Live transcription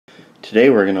Today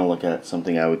we're going to look at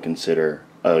something I would consider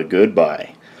a good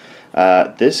buy.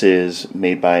 This is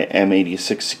made by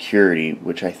M86 Security,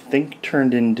 which I think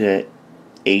turned into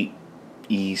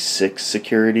 86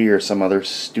 Security or some other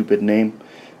stupid name.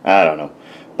 I don't know.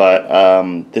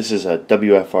 But this is a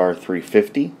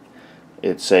WFR-350.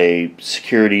 It's a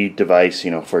security device,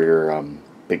 for your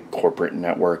big corporate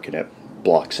network, and it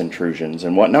blocks intrusions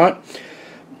and whatnot.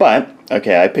 But,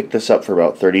 okay, I picked this up for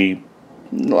about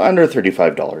under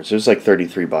 $35. It was like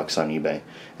 33 bucks on eBay.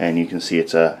 And you can see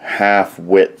it's a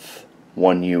half-width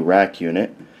 1U rack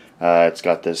unit. It's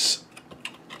got this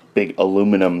big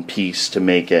aluminum piece to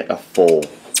make it a full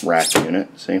rack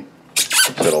unit, see?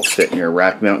 So it'll fit in your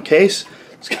rack mount case.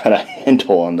 It's got a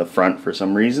handle on the front for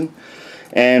some reason.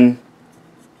 And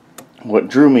what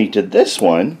drew me to this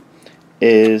one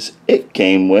is it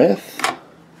came with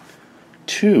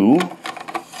two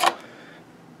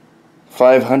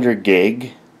 500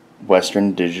 gig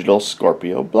Western Digital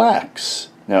Scorpio Blacks.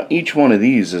 Now each one of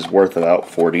these is worth about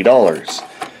 $40.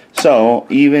 So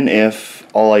even if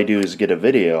all I do is get a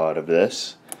video out of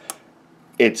this,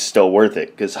 it's still worth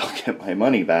it because I'll get my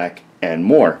money back and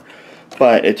more.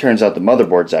 But it turns out the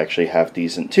motherboard's actually half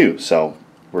decent too, so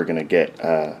we're going to get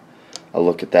a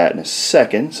look at that in a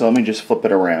second. So let me just flip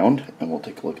it around and we'll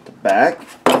take a look at the back.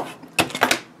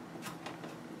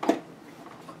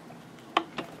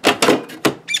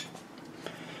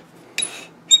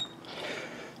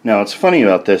 Now what's funny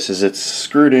about this is it's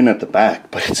screwed in at the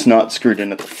back, but it's not screwed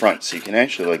in at the front, so you can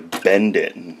actually like bend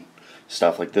it and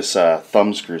stuff. Like this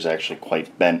thumb screw is actually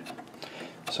quite bent.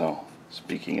 So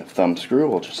speaking of thumb screw,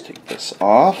 we'll just take this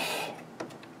off.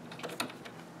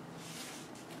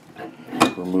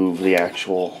 Remove the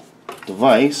actual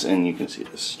device, and you can see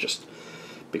this is just a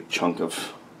big chunk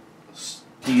of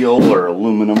steel or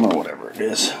aluminum or whatever it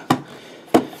is.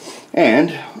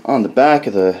 And on the back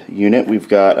of the unit we've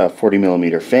got a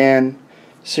 40mm fan,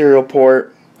 serial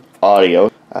port,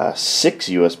 audio, 6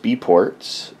 USB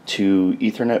ports, 2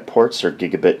 Ethernet ports or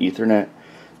gigabit Ethernet,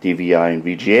 DVI and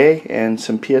VGA, and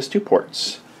some PS2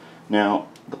 ports. Now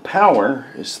the power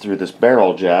is through this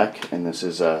barrel jack, and this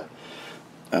is the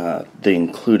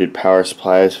included power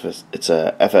supply. It's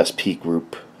a FSP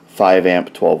group 5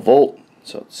 amp 12 volt,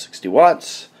 so it's 60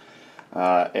 watts.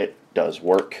 It does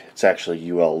work. It's actually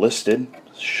UL listed,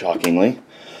 shockingly.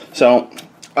 So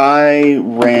I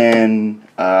ran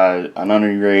an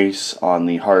unerase on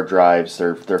the hard drives.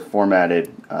 They're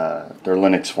formatted, they're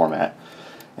Linux format,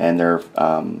 and they're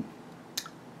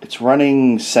it's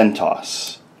running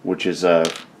CentOS, which is an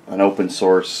open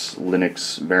source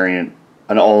Linux variant,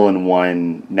 an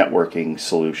all-in-one networking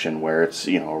solution where it's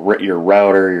your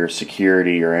router, your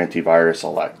security, your antivirus,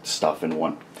 all that stuff in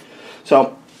one.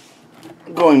 So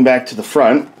going back to the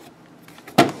front,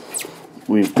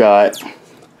 we've got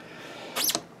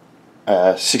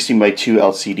a 16:2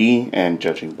 LCD, and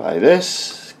judging by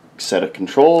this set of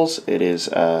controls, it is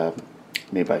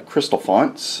made by Crystal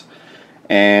Fonts.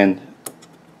 And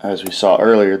as we saw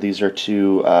earlier, these are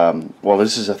two, well,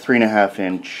 this is a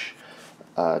 3.5-inch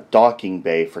docking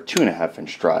bay for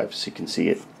 2.5-inch drives. You can see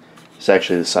it's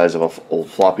actually the size of an old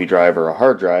floppy drive or a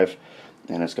hard drive,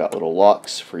 and it's got little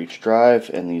locks for each drive,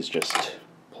 and these just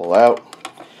pull out.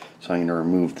 So I'm going to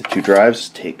remove the two drives,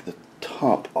 take the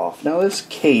top off. Now this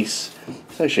case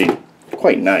is actually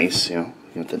quite nice, you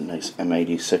got the nice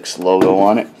M86 logo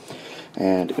on it,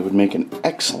 and it would make an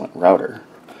excellent router.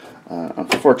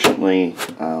 Unfortunately,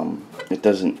 it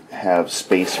doesn't have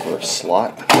space for a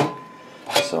slot,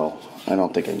 so I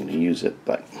don't think I'm going to use it,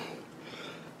 but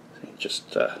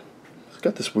just it's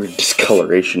got this weird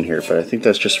discoloration here, but I think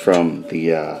that's just from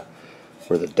the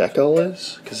where the decal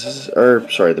is, because this is, or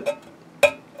sorry, the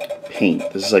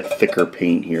paint. This is like thicker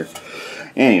paint here.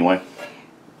 Anyway,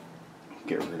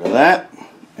 get rid of that,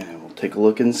 and we'll take a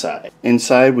look inside.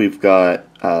 Inside we've got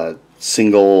a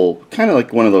single, kind of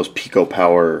like one of those Pico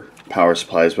power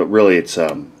supplies, but really it's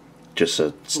just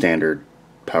a standard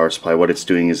power supply. What it's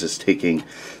doing is it's taking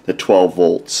the 12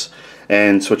 volts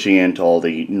and switching into all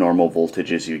the normal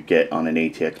voltages you'd get on an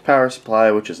ATX power supply,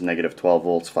 which is negative 12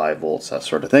 volts, 5 volts, that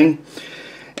sort of thing.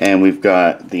 And we've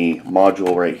got the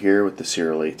module right here with the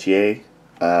serial ATA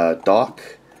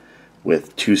dock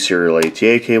with 2 serial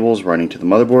ATA cables running to the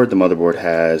motherboard. The motherboard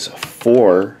has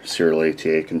 4 serial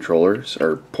ATA controllers,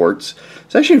 or ports.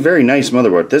 It's actually a very nice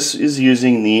motherboard. This is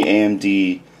using the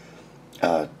AMD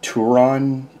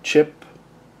Turon chip,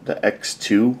 the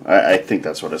X2. I think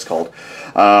that's what it's called.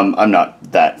 I'm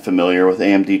not that familiar with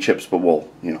AMD chips, but we'll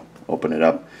open it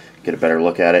up, get a better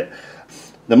look at it.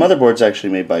 The motherboard's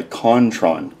actually made by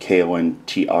Contron,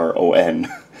 K-O-N-T-R-O-N,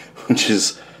 which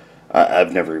is,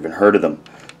 I've never even heard of them.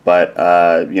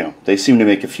 But you know, they seem to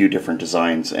make a few different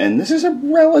designs, and this is a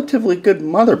relatively good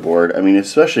motherboard. I mean,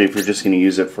 especially if you're just going to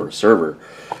use it for a server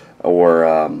or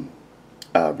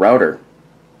a router.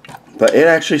 But it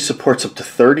actually supports up to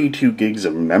 32 gigs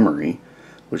of memory,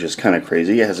 which is kind of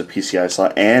crazy. It has a PCI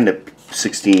slot and a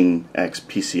 16x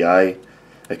PCI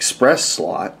Express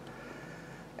slot.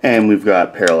 And we've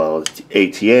got parallel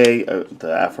ATA,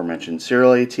 the aforementioned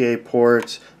serial ATA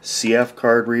ports, CF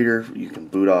card reader, you can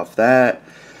boot off that,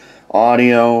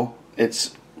 audio.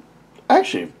 It's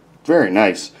actually very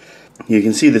nice. You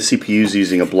can see the CPU's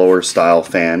using a blower style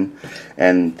fan,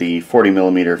 and the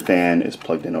 40mm fan is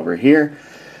plugged in over here.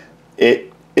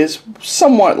 It is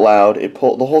somewhat loud. The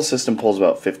whole system pulls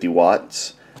about 50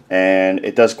 watts, and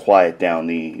it does quiet down.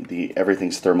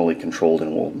 Everything's thermally controlled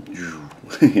and will,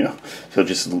 you know, so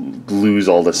just lose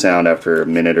all the sound after a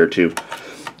minute or two.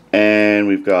 And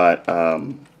we've got a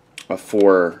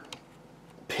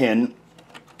 4-pin,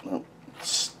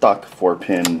 stuck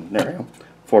 4-pin, there we go,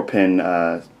 4-pin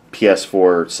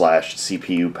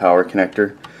PS4/CPU power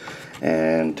connector.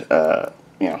 And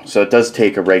you know, so it does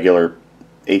take a regular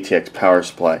ATX power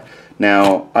supply.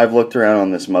 Now, I've looked around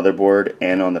on this motherboard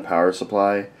and on the power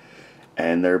supply,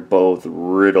 and they're both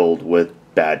riddled with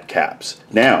bad caps.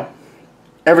 Now,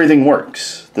 everything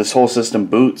works. This whole system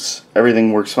boots,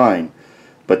 everything works fine,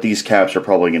 but these caps are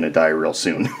probably going to die real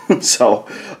soon. So,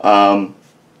 I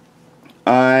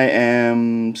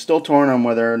am still torn on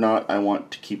whether or not I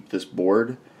want to keep this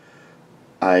board.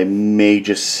 I may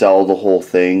just sell the whole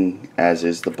thing as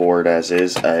is, the board as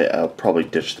is. I'll probably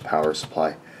ditch the power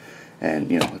supply. And,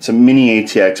 you know, it's a mini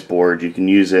ATX board. You can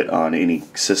use it on any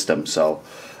system, so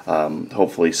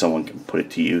hopefully someone can put it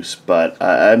to use. But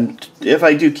if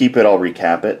I do keep it, I'll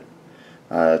recap it.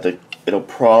 It'll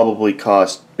probably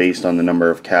cost, based on the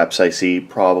number of caps I see,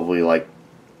 probably like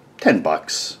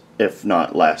 $10, if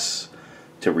not less,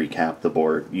 to recap the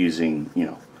board using, you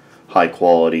know, high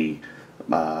quality,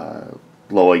 low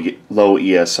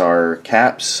ESR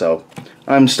caps. So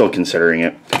I'm still considering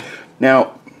it.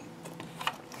 Now,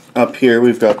 up here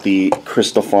we've got the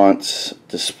Crystal Fonts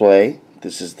display.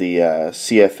 This is the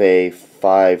CFA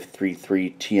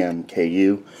 533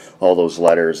 TMKU. All those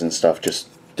letters and stuff just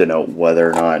denote whether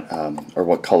or not, or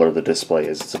what color the display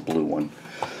is. It's a blue one.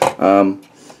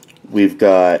 We've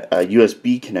got a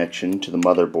USB connection to the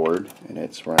motherboard, and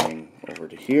it's running over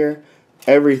to here.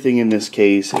 Everything in this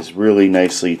case is really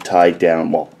nicely tied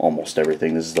down. Well, almost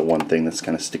everything. This is the one thing that's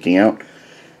kind of sticking out.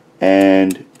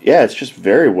 And yeah, it's just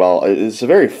very well. It's a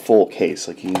very full case.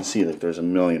 Like you can see, like there's a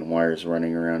million wires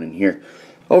running around in here.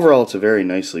 Overall, it's a very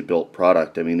nicely built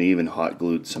product. I mean, they even hot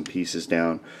glued some pieces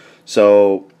down.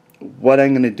 So what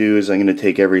I'm going to do is I'm going to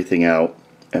take everything out,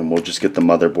 and we'll just get the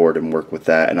motherboard and work with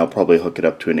that. And I'll probably hook it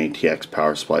up to an ATX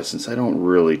power supply, since I don't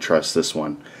really trust this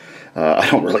one.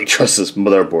 I don't really trust this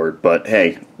motherboard, but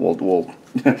hey, we'll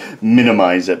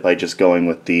minimize it by just going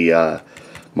with the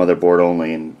motherboard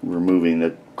only and removing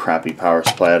the crappy power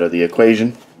supply out of the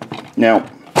equation. Now,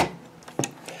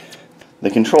 the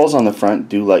controls on the front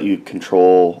do let you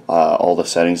control all the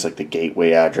settings, like the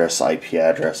gateway address, IP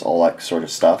address, all that sort of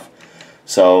stuff.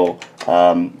 So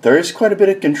there is quite a bit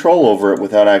of control over it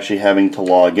without actually having to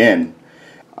log in.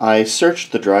 I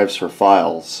searched the drives for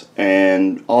files,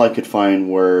 and all I could find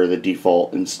were the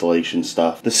default installation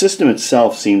stuff. The system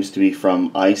itself seems to be from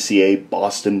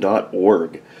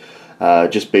icaboston.org,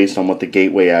 just based on what the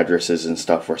gateway addresses and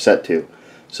stuff were set to.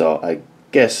 So I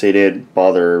guess they didn't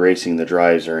bother erasing the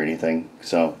drives or anything.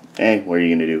 So, what are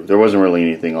you going to do? There wasn't really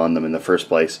anything on them in the first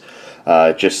place,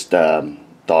 just the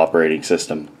operating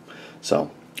system.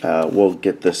 So we'll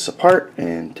get this apart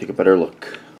and take a better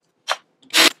look.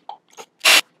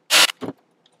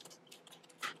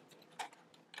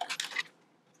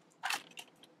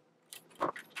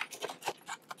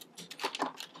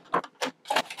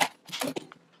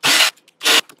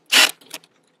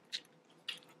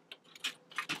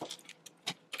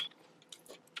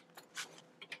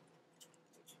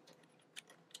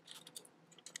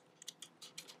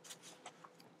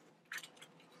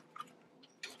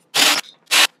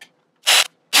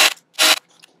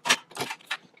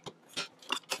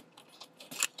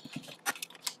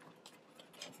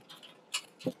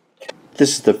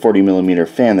 This is the 40mm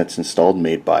fan that's installed,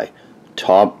 made by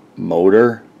Top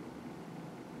Motor,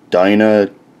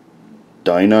 Dyneon?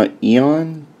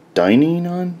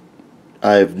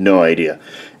 I have no idea.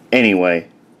 Anyway,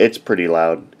 it's pretty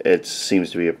loud. It seems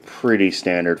to be a pretty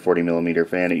standard 40mm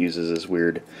fan. It uses this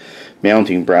weird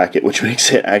mounting bracket, which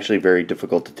makes it actually very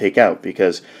difficult to take out,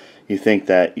 because you think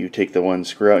that you take the one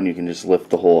screw out and you can just lift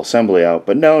the whole assembly out,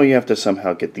 but no, you have to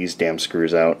somehow get these damn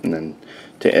screws out, and then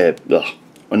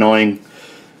annoying,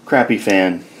 crappy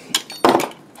fan.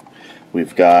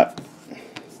 We've got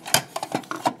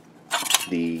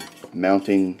the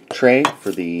mounting tray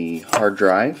for the hard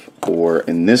drive, or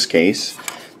in this case,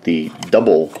 the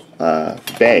double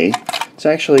bay. It's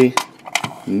actually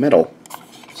metal.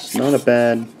 It's not a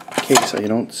bad case. I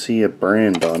don't see a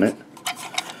brand on it,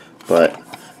 but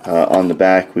on the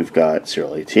back we've got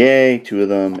serial ATA, 2 of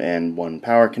them, and 1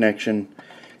 power connection,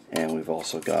 and we've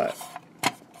also got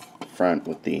the front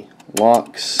with the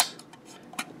locks,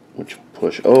 which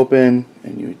push open,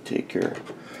 and you take your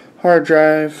hard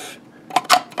drive,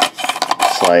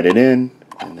 slide it in,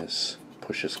 and this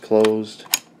pushes closed,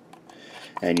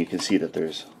 and you can see that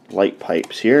there's light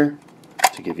pipes here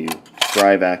to give you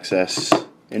drive access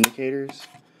indicators,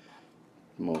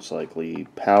 most likely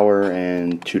power,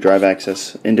 and 2 drive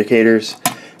access indicators.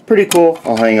 Pretty cool.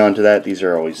 I'll hang on to that. These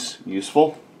are always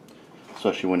useful,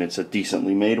 especially when it's a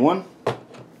decently made one.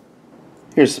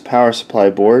 Here's the power supply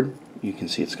board. You can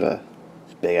see it's got a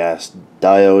big ass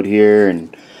diode here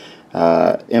and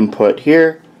input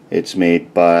here. It's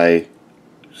made by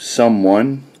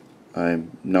someone,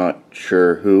 I'm not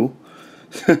sure who.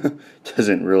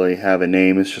 Doesn't really have a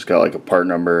name. It's just got like a part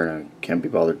number, and I can't be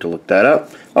bothered to look that up.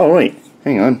 Oh wait,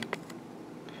 hang on.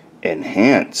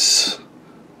 Enhance.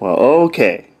 Well,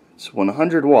 okay, it's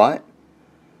 100 watt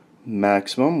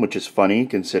maximum, which is funny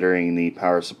considering the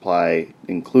power supply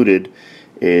included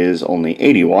is only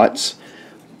 80 watts.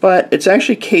 But it's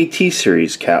actually KT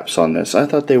series caps on this. I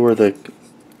thought they were the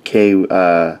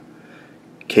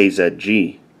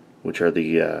KZG, which are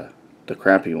the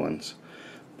crappy ones.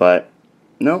 But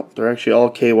no, they're actually all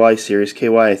KY series.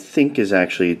 KY, I think, is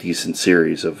actually a decent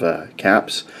series of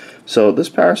caps. So this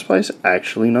power supply is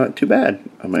actually not too bad.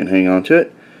 I might hang on to it.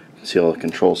 You can see all the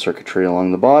control circuitry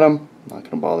along the bottom. I'm not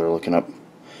going to bother looking up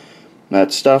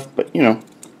that stuff, but you know,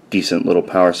 decent little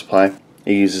power supply.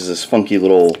 It uses this funky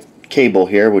little cable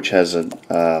here, which has a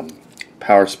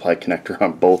power supply connector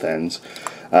on both ends.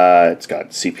 It's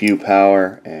got CPU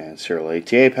power and serial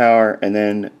ATA power, and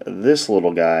then this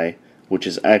little guy, which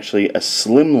is actually a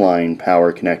slimline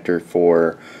power connector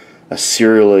for a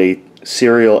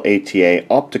serial ATA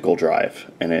optical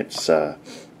drive, and it's you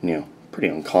know, pretty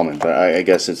uncommon, but I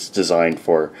guess it's designed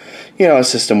for, you know, a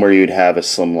system where you'd have a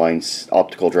slimline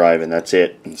optical drive and that's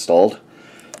it installed.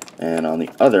 And on the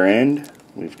other end,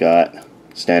 we've got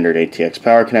standard ATX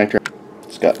power connector.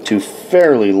 It's got 2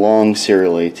 fairly long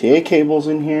serial ATA cables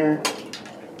in here.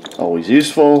 Always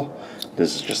useful.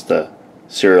 This is just the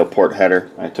serial port header.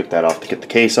 I took that off to get the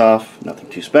case off. Nothing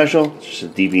too special. It's just a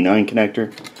DV9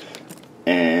 connector.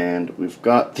 And we've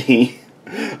got the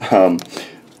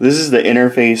this is the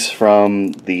interface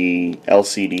from the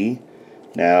LCD.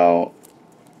 Now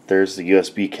there's the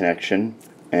USB connection,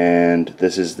 and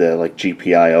this is the like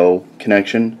GPIO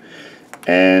connection,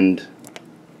 and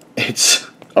it's,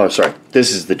 oh sorry,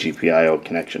 this is the GPIO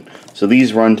connection. So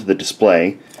these run to the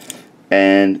display,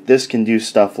 and this can do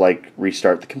stuff like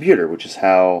restart the computer, which is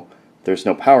how there's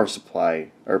no power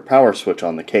supply or power switch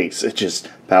on the case. It just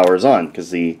powers on because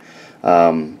the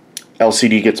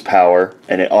LCD gets power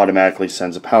and it automatically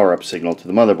sends a power up signal to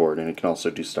the motherboard, and it can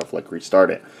also do stuff like restart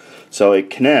it. So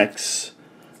it connects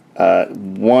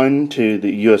one to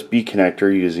the USB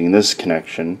connector using this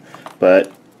connection,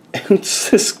 but it's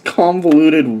this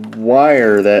convoluted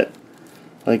wire that,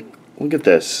 like, look at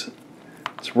this.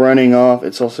 It's running off.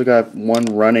 It's also got one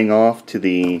running off to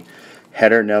the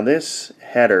header. Now this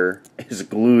header is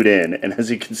glued in, and as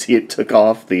you can see, it took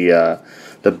off the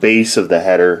base of the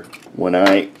header when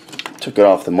I took it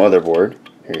off the motherboard.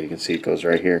 Here you can see it goes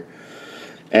right here.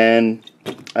 And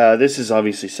this is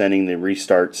obviously sending the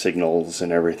restart signals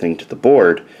and everything to the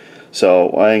board. So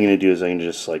what I'm going to do is I'm going to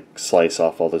just like slice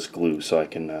off all this glue so I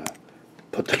can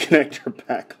put the connector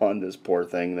back on this poor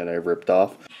thing that I ripped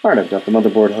off. Alright, I've got the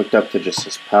motherboard hooked up to just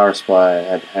this power supply I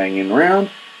had hanging around.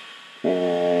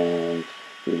 And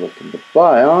if we look in the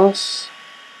BIOS,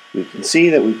 we can see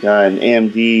that we've got an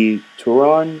AMD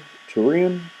Turion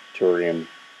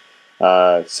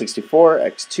 64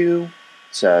 X2.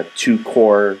 It's a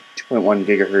 2-core, 2.1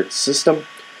 gigahertz system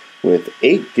with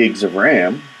 8 gigs of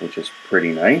RAM, which is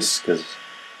pretty nice because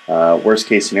worst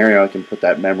case scenario, I can put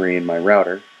that memory in my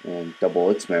router and double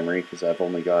its memory because I've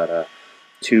only got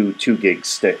 2 gig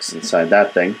sticks inside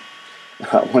that thing.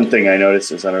 One thing I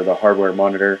noticed is under the hardware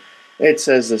monitor, it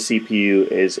says the CPU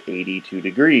is 82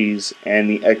 degrees and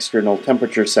the external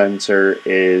temperature sensor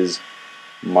is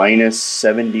minus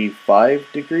 75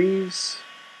 degrees.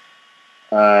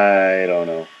 I don't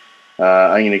know.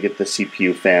 I'm going to get the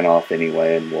CPU fan off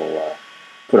anyway, and we'll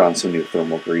put on some new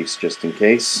thermal grease just in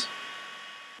case.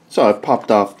 So I've popped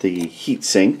off the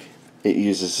heatsink. It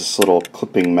uses this little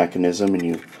clipping mechanism, and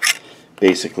you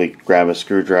basically grab a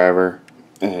screwdriver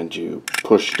and you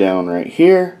push down right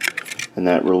here, and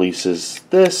that releases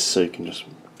this, so you can just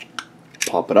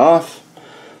pop it off.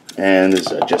 And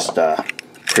this is just a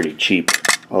pretty cheap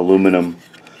aluminum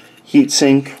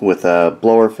heatsink with a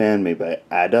blower fan made by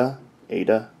Ada.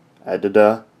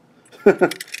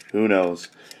 Who knows?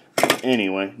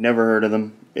 Anyway, never heard of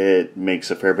them. It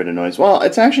makes a fair bit of noise. Well,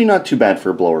 it's actually not too bad for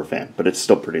a blower fan, but it's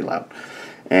still pretty loud.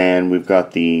 And we've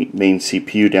got the main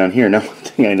CPU down here. Now, one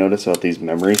thing I noticed about these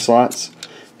memory slots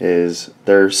is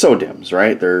they're SODIMMs,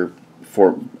 right? They're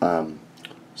for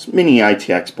mini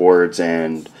ITX boards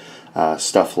and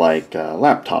stuff like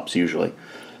laptops usually.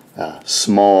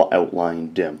 Small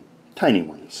outline DIMM, tiny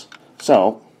ones.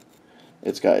 So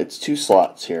it's got its two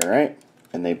slots here, right?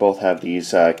 And they both have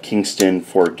these Kingston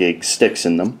 4 gig sticks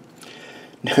in them.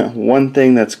 Now, one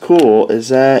thing that's cool is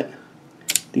that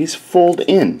these fold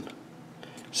in.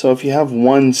 So if you have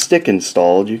one stick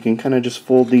installed, you can kind of just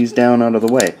fold these down out of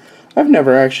the way. I've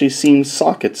never actually seen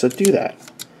sockets that do that.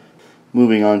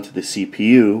 Moving on to the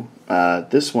CPU,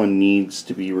 this one needs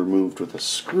to be removed with a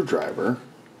screwdriver,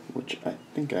 which I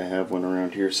think I have one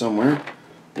around here somewhere.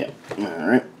 Yeah,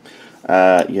 alright.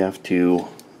 You have to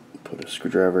put a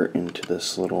screwdriver into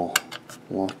this little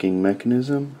locking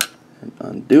mechanism and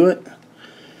undo it,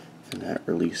 and that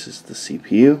releases the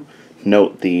CPU.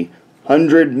 Note the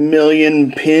 100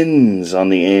 million pins on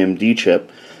the AMD chip.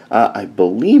 I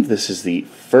believe this is the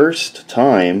first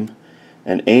time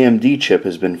an AMD chip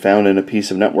has been found in a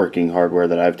piece of networking hardware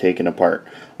that I've taken apart.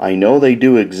 I know they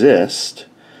do exist.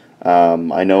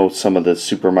 I know some of the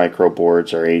Supermicro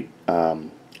boards are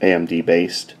AMD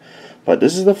based, but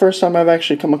this is the first time I've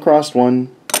actually come across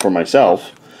one for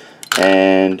myself.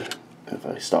 And if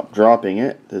I stop dropping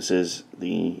it, this is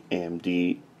the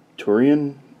AMD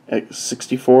Turion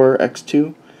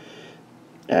X64X2,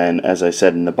 and as I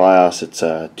said in the BIOS, it's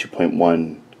a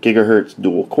 2.1 gigahertz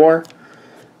dual core.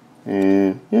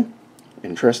 And yeah,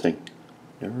 interesting.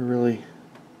 Never really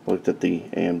looked at the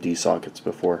AMD sockets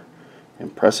before.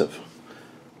 Impressive.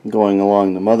 Going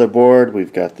along the motherboard,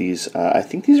 we've got these, I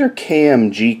think these are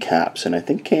KMG caps, and I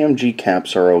think KMG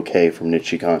caps are okay from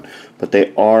Nichicon, but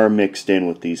they are mixed in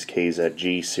with these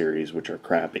KZG series, which are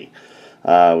crappy.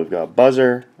 We've got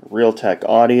buzzer, Realtek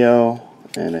audio,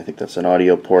 and I think that's an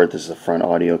audio port. This is a front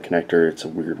audio connector. It's a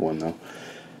weird one though.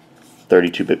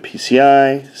 32-bit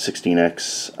PCI,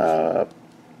 16x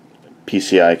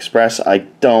PCI Express. I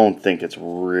don't think it's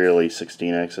really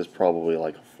 16x. It's probably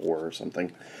like a 4 or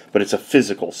something. But it's a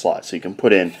physical slot, so you can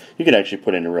actually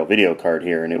put in a real video card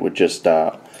here, and it would just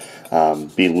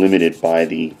be limited by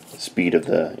the speed of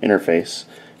the interface.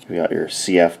 We got your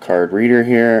CF card reader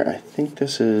here. I think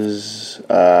this is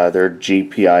their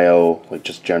GPIO, like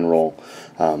just general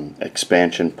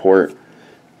expansion port.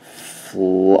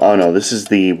 Oh no, this is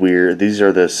the weird. These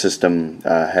are the system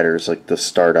headers, like the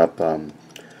startup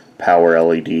power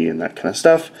LED and that kind of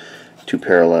stuff. 2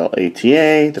 parallel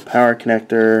ATA, the power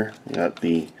connector. You got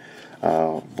the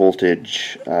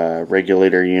voltage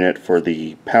regulator unit for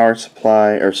the power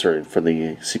supply, or sorry, for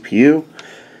the CPU.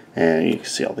 And you can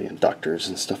see all the inductors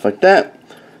and stuff like that.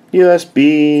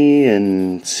 USB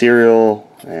and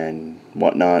serial and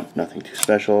whatnot, nothing too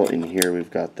special. In here we've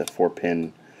got the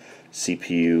 4-pin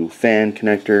CPU fan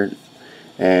connector,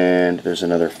 and there's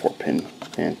another 4-pin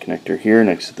fan connector here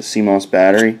next to the CMOS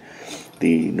battery.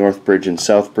 The North Bridge and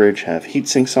South Bridge have heat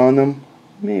sinks on them.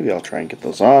 Maybe I'll try and get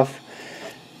those off.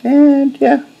 And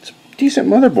yeah, it's a decent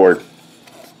motherboard.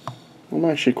 I'm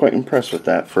actually quite impressed with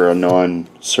that for a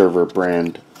non-server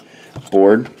brand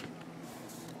board.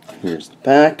 Here's the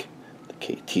back, the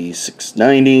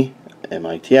KT690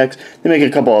 MITX. They make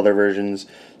a couple other versions,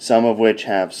 some of which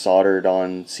have soldered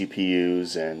on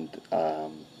CPUs and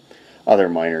other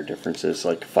minor differences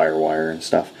like FireWire and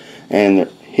stuff. And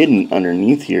hidden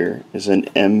underneath here is an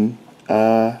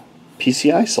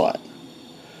PCI slot.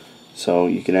 So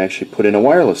you can actually put in a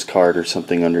wireless card or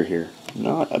something under here.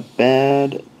 Not a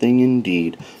bad thing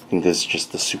indeed. I think this is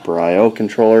just the Super I/O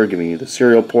controller giving you the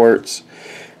serial ports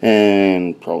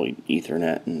and probably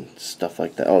Ethernet and stuff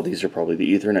like that. Oh, these are probably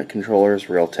the Ethernet controllers.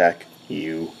 Realtek,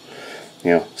 you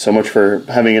know, so much for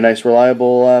having a nice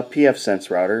reliable PFSense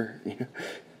router.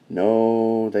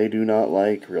 No, they do not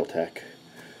like Realtek.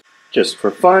 Just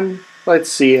for fun, let's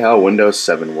see how Windows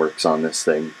 7 works on this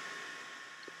thing.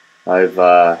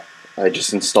 I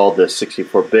just installed the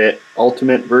 64-bit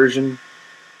Ultimate version,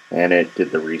 and it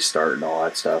did the restart and all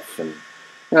that stuff. And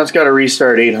now it's got to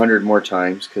restart 800 more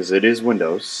times because it is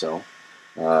Windows, so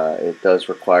it does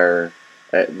require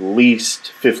at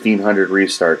least 1,500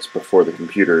 restarts before the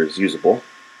computer is usable.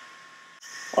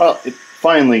 Well, it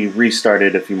finally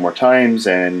restarted a few more times,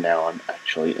 and now I'm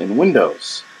actually in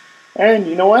Windows. And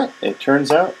you know what? It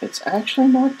turns out it's actually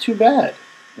not too bad.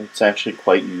 It's actually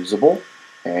quite usable,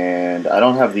 and I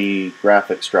don't have the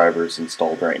graphics drivers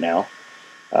installed right now.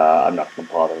 I'm not going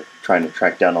to bother trying to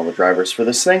track down all the drivers for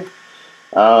this thing.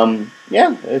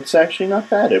 Yeah, it's actually not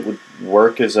bad. It would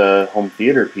work as a home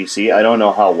theater PC. I don't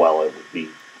know how well it would be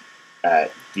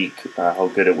at how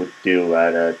good it would do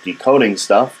at decoding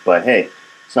stuff, but hey,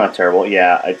 it's not terrible.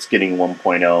 Yeah, it's getting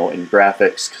 1.0 in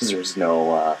graphics because there's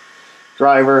no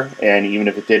driver, and even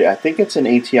if it did, I think it's an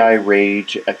ATI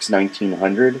Rage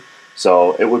X1900,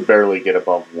 so it would barely get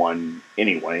above 1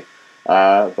 anyway.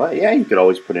 But yeah, you could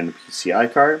always put in a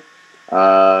PCI card.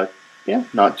 Yeah,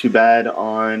 not too bad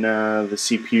on the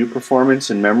CPU performance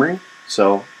and memory.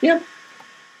 So yeah,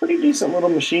 pretty decent little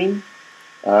machine.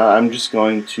 I'm just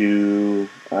going to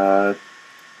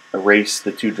erase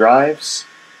the 2 drives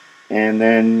and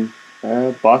then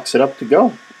box it up to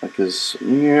go, because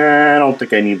yeah, I don't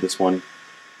think I need this one.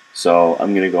 So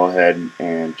I'm going to go ahead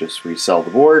and just resell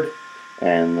the board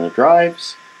and the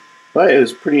drives. But it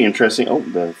was pretty interesting. Oh,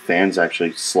 the fan's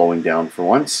actually slowing down for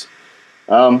once.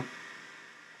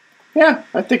 Yeah,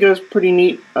 I think it was a pretty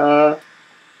neat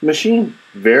machine.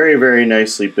 Very, very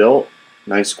nicely built.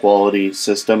 Nice quality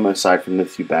system, aside from the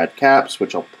few bad caps,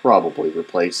 which I'll probably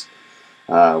replace.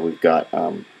 We've got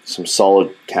some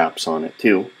solid caps on it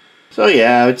too. So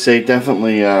yeah, I would say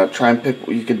definitely try and pick.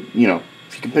 You could, if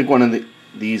you can pick one of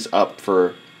these up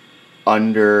for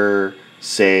under,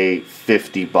 say,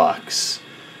 $50,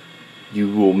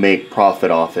 you will make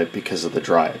profit off it because of the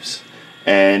drives.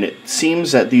 And it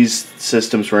seems that these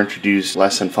systems were introduced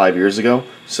less than 5 years ago,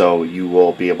 so you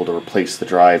will be able to replace the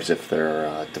drives if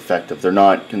they're defective. They're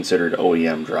not considered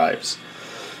OEM drives.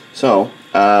 So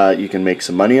you can make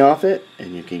some money off it,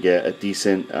 and you can get a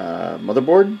decent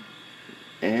motherboard.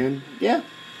 And yeah,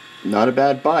 not a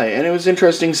bad buy. And it was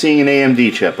interesting seeing an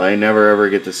AMD chip. I never ever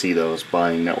get to see those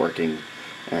buying networking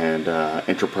and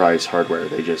enterprise hardware.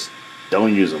 They just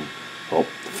don't use them. Oh,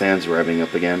 the fan's revving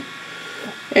up again.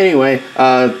 Anyway,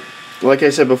 like I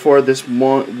said before, this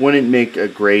wouldn't make a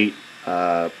great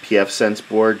pfSense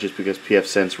board, just because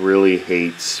pfSense really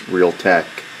hates Realtek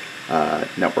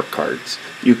network cards.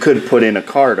 You could put in a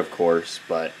card, of course,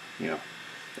 but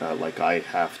like I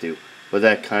have to. But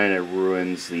that kind of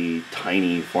ruins the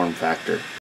tiny form factor.